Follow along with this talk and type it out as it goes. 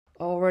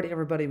Alrighty,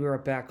 everybody, we are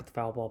back with the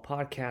Foul Ball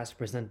Podcast,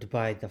 presented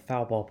by the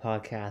Foul Ball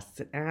Podcast.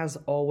 And as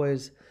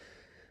always,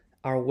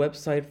 our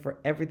website for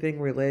everything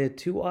related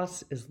to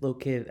us is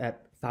located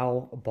at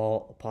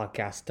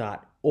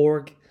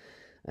foulballpodcast.org.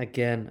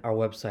 Again, our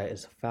website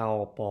is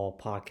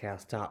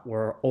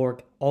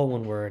foulballpodcast.org, all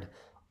one word,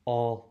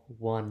 all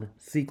one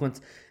sequence.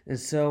 And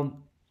so,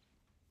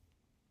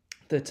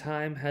 the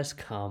time has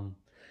come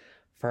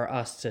for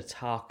us to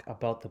talk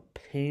about the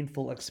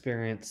painful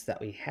experience that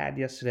we had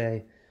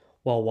yesterday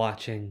while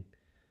watching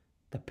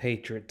the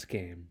Patriots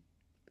game.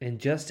 And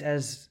just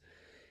as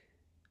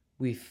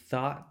we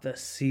thought the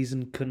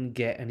season couldn't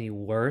get any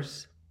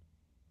worse,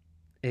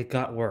 it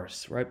got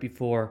worse right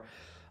before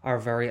our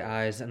very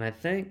eyes. And I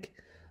think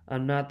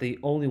I'm not the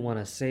only one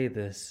to say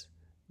this.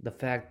 The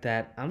fact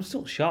that I'm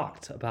still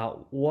shocked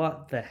about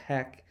what the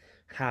heck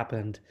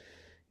happened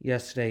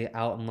yesterday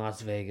out in Las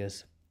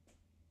Vegas.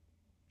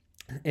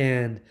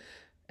 And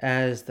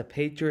as the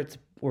Patriots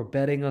were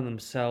betting on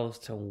themselves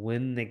to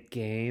win the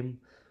game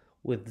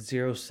with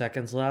 0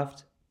 seconds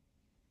left,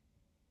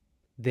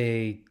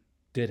 they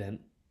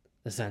didn't,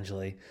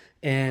 essentially.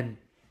 And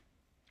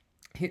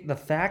the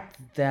fact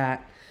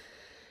that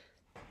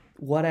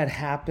what had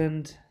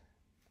happened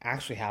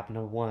actually happened,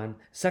 number one.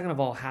 Second of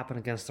all, happened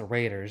against the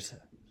Raiders.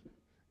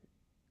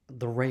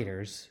 The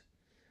Raiders,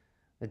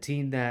 a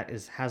team that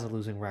has a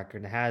losing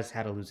record, and has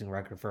had a losing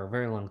record for a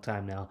very long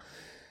time now.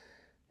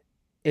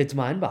 It's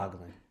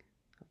mind-boggling.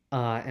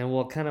 And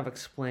we'll kind of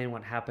explain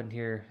what happened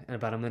here in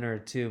about a minute or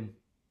two.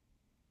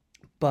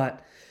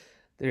 But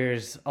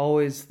there's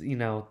always,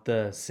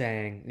 the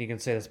saying, you can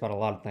say this about a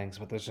lot of things,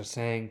 but there's a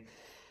saying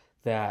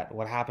that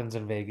what happens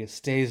in Vegas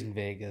stays in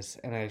Vegas.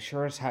 And I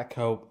sure as heck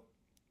hope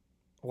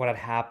what had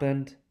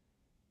happened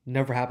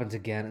never happens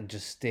again and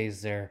just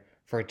stays there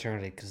for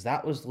eternity. Because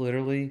that was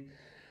literally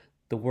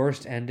the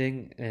worst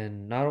ending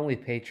in not only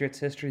Patriots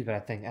history, but I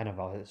think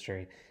NFL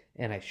history.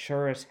 And I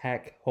sure as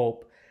heck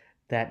hope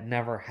that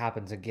never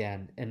happens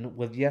again. And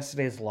with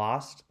yesterday's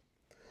loss,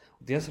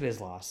 the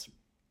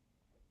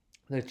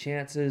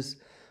chances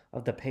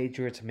of the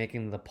Patriots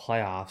making the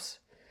playoffs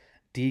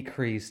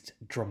decreased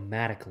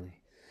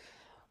dramatically.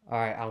 All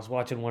right, I was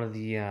watching one of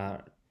the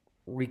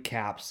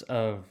recaps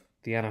of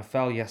the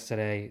NFL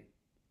yesterday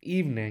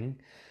evening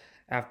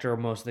after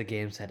most of the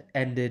games had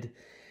ended,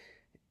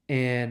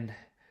 and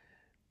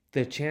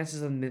the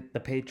chances of the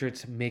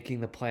Patriots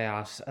making the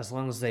playoffs, as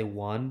long as they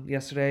won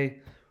yesterday,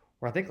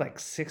 were I think like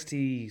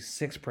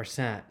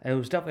 66%. It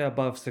was definitely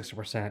above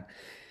 60%.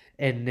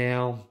 And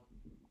now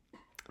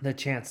the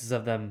chances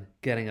of them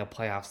getting a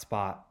playoff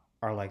spot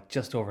are like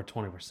just over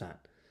 20%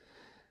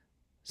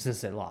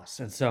 since they lost.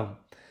 And so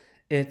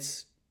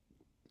it's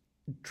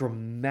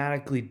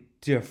dramatically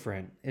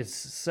different. It's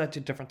such a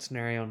different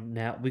scenario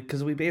now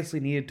because we basically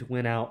needed to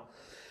win out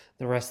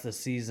the rest of the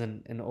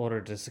season in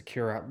order to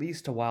secure at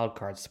least a wild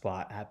card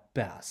spot at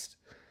best.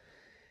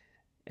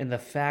 And the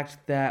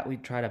fact that we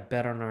try to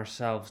bet on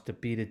ourselves to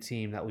beat a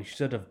team that we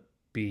should have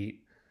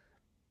beat,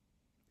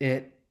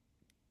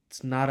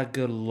 it's not a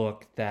good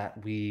look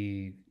that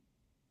we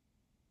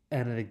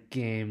ended the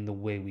game the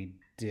way we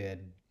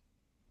did.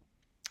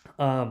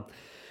 So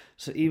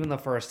even the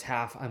first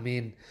half,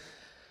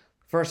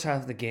 first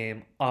half of the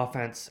game,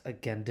 offense,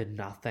 again, did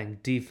nothing.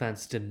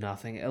 Defense did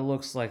nothing. It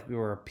looks like we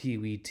were a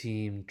peewee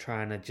team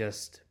trying to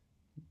just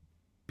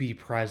be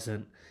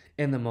present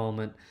in the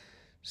moment.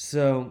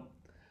 So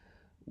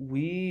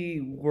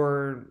we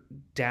were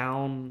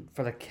down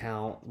for the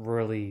count,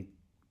 really,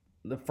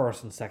 the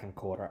first and second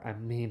quarter.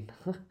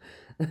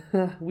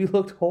 We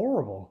looked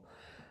horrible.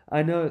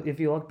 I know if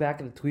you look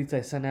back at the tweets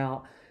I sent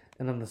out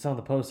and then some of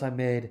the posts I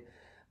made,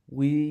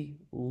 we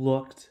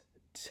looked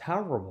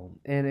terrible.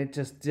 And it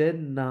just did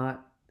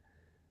not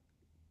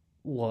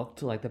look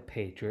like the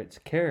Patriots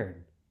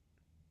cared.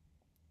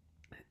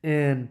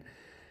 And,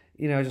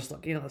 just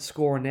looking at the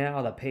score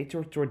now, the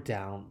Patriots were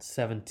down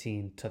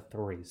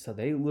 17-3. So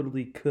they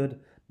literally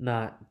could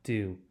not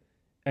do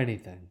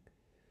anything.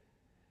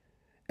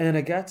 And then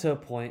it got to a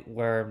point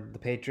where the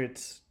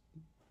Patriots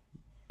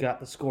got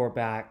the score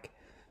back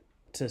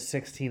to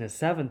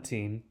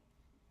 16-17.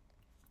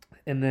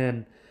 And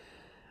then,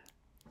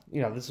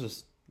 this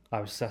was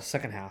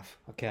second half,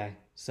 okay?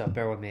 So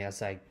bear with me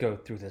as I go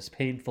through this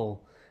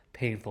painful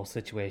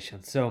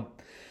situation. So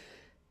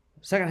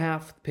second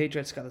half, the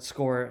Patriots got the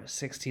score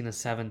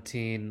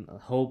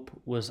 16-17.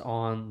 Hope was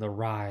on the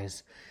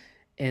rise.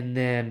 And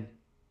then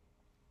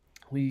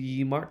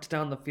we marched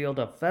down the field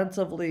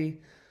offensively,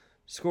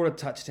 scored a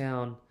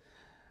touchdown,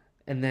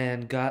 and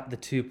then got the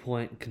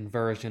 2-point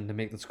conversion to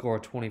make the score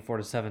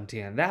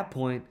 24-17. At that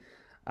point,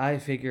 I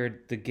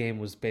figured the game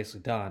was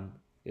basically done.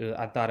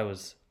 I thought it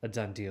was a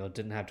done deal.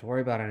 Didn't have to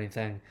worry about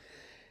anything.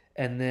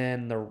 And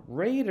then the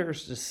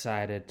Raiders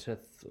decided to,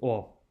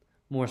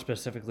 more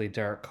specifically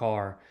Derek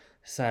Carr,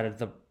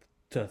 decided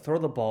to throw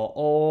the ball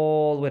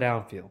all the way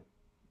downfield.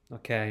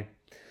 Okay?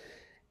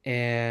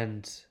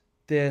 And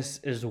this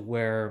is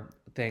where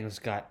things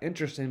got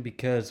interesting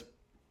because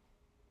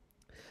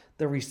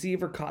the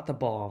receiver caught the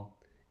ball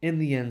in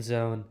the end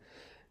zone,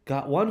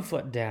 got 1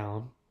 foot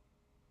down,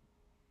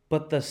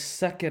 but the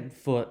second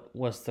foot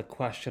was the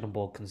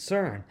questionable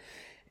concern.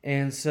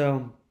 And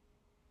so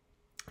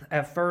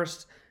at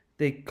first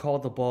they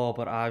called the ball,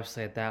 but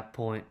obviously at that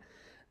point,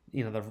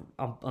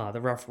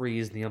 the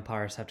referees and the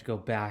umpires have to go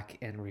back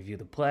and review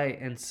the play.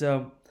 And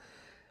so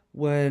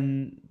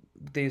when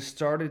they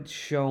started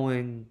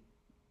showing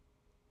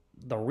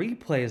the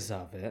replays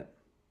of it,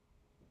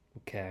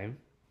 okay,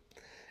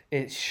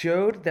 it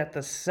showed that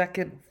the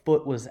second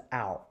foot was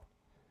out.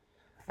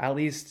 At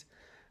least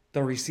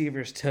the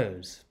receiver's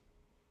toes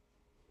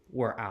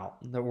were out,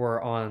 that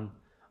were on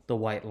the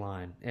white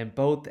line. And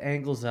both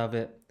angles of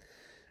it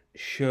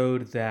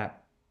showed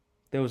that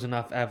there was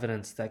enough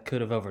evidence that could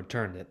have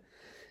overturned it.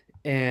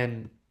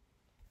 And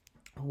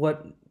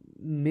what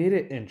made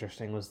it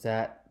interesting was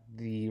that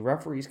the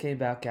referees came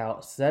back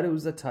out, said it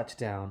was a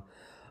touchdown,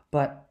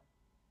 but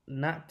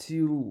not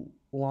too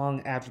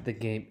long after the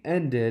game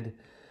ended,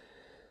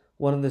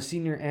 one of the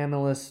senior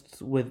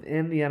analysts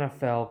within the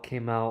NFL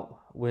came out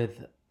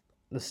with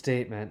the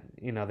statement.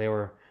 They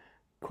were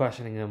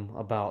questioning him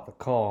about the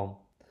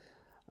call.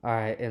 All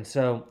right, and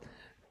so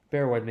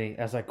bear with me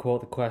as I quote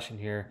the question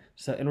here.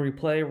 So, in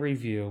replay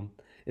review,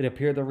 it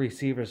appeared the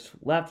receiver's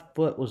left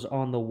foot was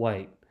on the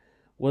white.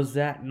 Was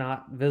that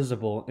not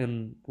visible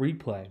in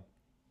replay?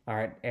 All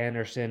right,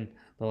 Anderson,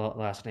 the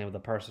last name of the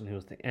person who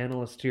was the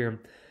analyst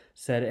here,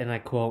 said, and I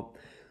quote,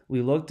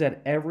 "We looked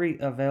at every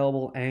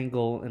available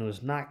angle and it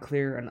was not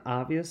clear and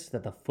obvious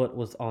that the foot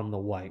was on the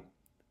white.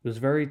 It was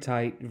very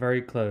tight,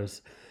 very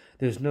close.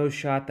 There's no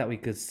shot that we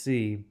could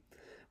see.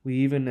 We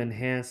even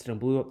enhanced and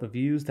blew up the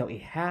views that we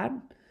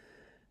had.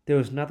 There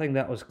was nothing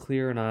that was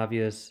clear and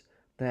obvious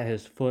that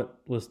his foot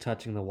was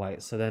touching the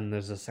white." So then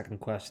there's a second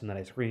question that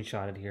I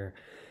screenshotted here.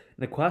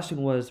 And the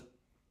question was,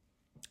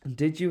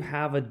 did you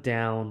have a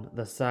down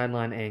the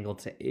sideline angle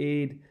to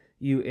aid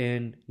you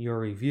in your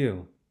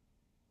review?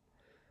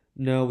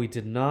 "No, we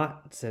did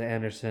not," said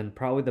Anderson.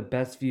 "Probably the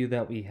best view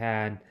that we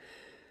had,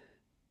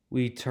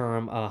 we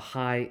term a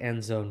high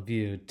end zone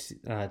view.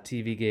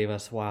 TV gave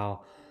us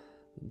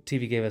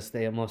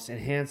the most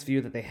enhanced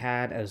view that they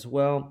had as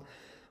well.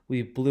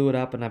 We blew it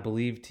up, and I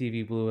believe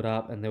TV blew it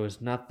up, and there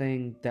was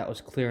nothing that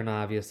was clear and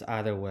obvious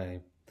either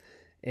way."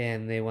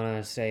 And they went on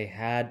to say,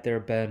 had there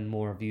been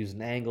more views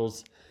and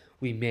angles,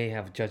 we may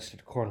have judged it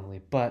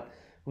accordingly. But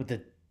with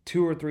the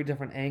 2 or 3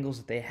 different angles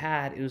that they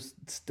had, it was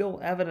still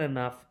evident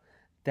enough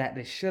that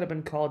it should have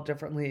been called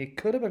differently. It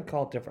could have been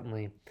called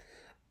differently.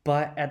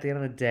 But at the end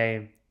of the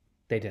day,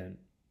 they didn't.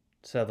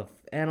 So the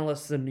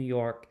analysts in New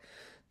York,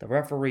 the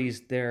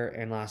referees there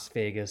in Las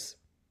Vegas,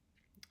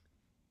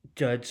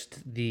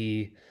 judged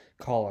the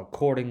call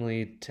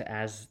accordingly to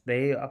as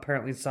they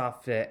apparently saw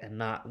fit and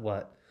not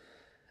what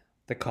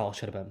the call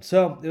should have been.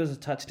 So it was a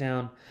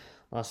touchdown.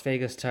 Las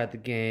Vegas tied the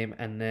game,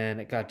 and then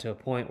it got to a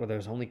point where there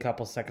was only a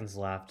couple seconds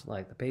left.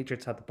 Like the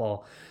Patriots had the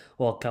ball,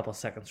 well, a couple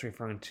seconds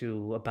referring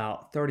to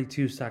about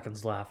 32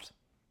 seconds left.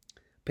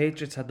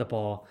 Patriots had the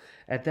ball.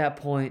 At that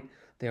point,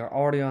 they were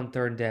already on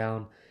third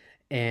down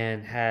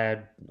and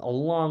had a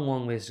long,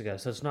 long ways to go.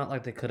 So it's not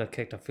like they could have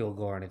kicked a field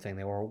goal or anything.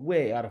 They were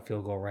way out of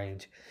field goal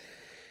range.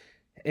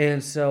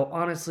 And so,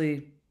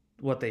 honestly,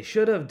 what they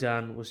should have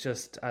done was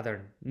just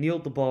either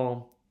kneeled the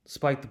ball,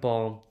 spiked the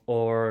ball,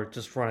 or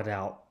just run it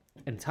out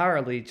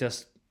entirely,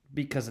 just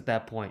because at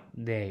that point,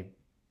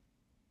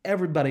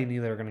 everybody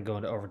knew they were going to go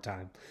into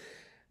overtime.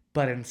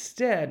 But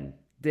instead,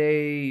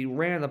 they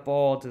ran the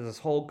ball to this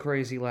whole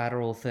crazy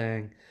lateral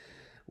thing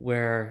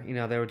where,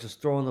 they were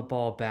just throwing the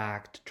ball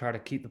back to try to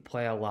keep the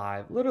play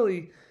alive.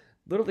 Literally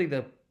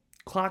the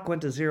clock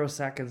went to 0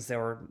 seconds. They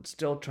were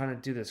still trying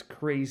to do this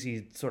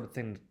crazy sort of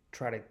thing to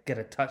try to get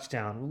a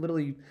touchdown.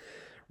 Literally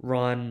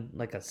run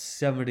like a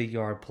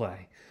 70-yard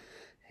play.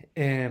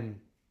 And,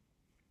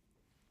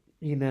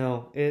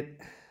 it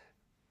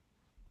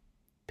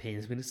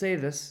pains me to say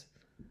this,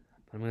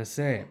 but I'm going to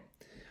say it.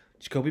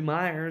 Jacoby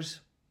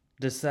Myers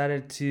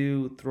decided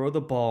to throw the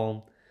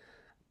ball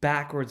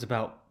backwards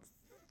about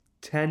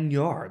 10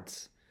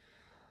 yards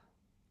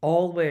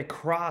all the way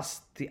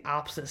across the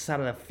opposite side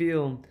of the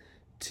field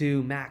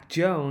to Mac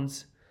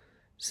Jones,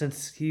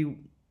 since he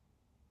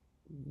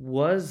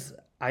was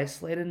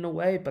isolated in a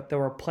way, but there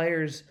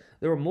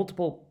were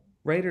multiple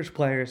Raiders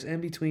players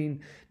in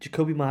between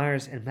Jacoby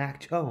Myers and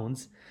Mac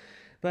Jones.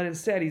 But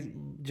instead,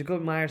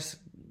 Jacoby Myers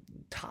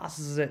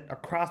tosses it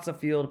across the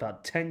field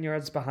about 10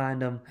 yards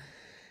behind him,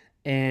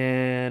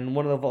 and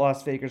one of the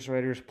Las Vegas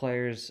Raiders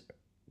players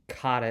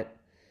caught it,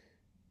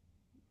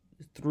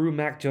 threw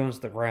Mac Jones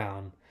to the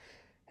ground,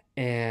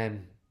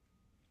 and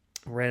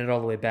ran it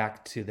all the way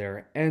back to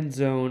their end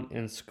zone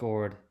and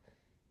scored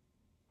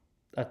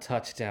a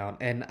touchdown.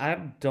 And I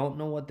don't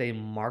know what they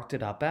marked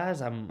it up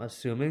as. I'm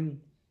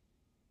assuming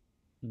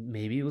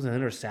maybe it was an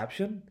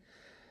interception.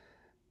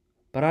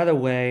 But either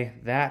way,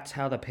 that's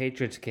how the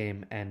Patriots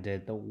game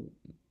ended. The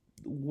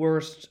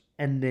worst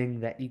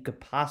ending that you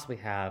could possibly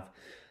have.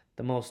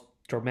 The most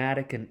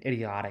dramatic and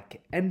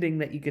idiotic ending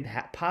that you could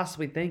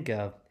possibly think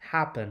of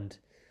happened.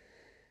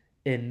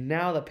 And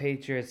now the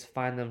Patriots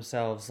find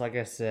themselves, like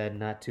I said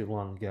not too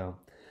long ago,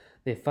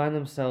 they find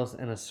themselves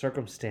in a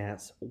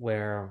circumstance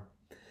where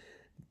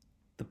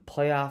the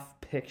playoff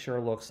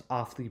picture looks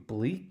awfully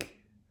bleak.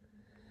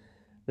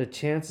 The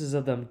chances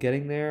of them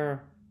getting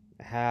there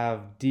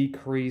have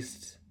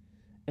decreased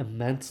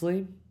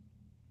immensely.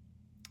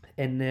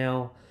 And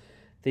now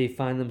they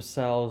find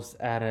themselves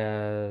at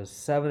a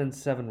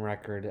 7-7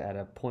 record, at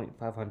a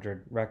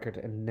 .500 record,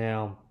 and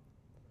now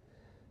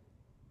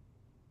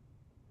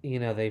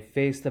they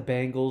face the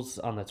Bengals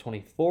on the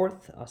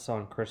 24th, us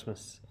on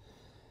Christmas,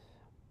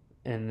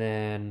 and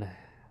then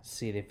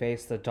see they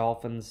face the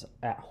Dolphins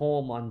at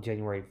home on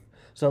January.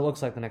 So it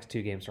looks like the next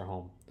two games are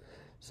home.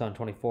 So on the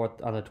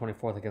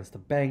 24th against the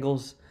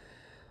Bengals,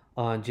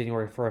 on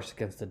January 1st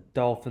against the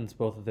Dolphins.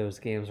 Both of those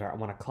games are at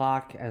 1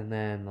 o'clock. And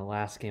then the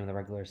last game of the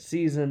regular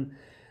season,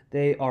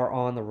 they are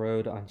on the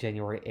road on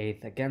January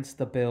 8th against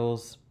the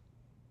Bills.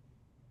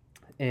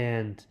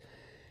 And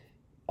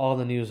all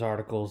the news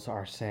articles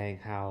are saying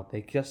how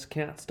they just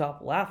can't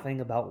stop laughing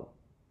about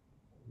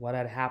what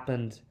had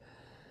happened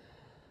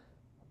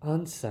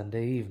on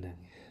Sunday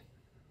evening.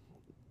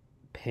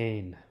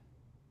 Pain.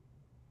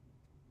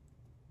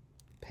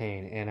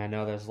 And I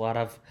know there's a lot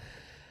of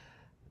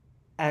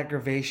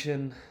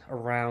aggravation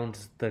around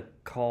the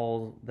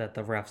call that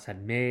the refs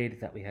had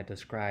made that we had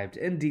described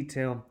in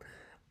detail,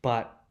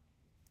 but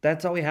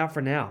that's all we have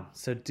for now.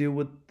 So do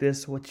with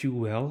this what you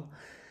will.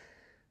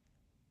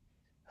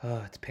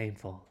 Oh, it's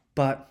painful.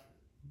 But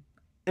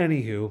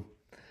anywho,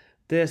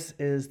 this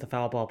is the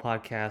Foul Ball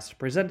Podcast,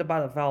 presented by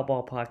the Foul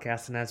Ball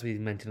Podcast, and as we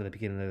mentioned at the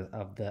beginning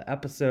of the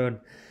episode,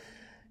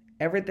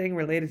 everything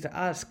related to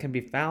us can be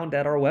found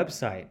at our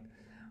website,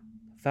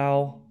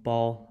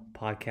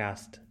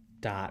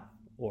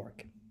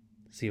 foulballpodcast.org.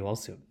 See you all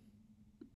soon.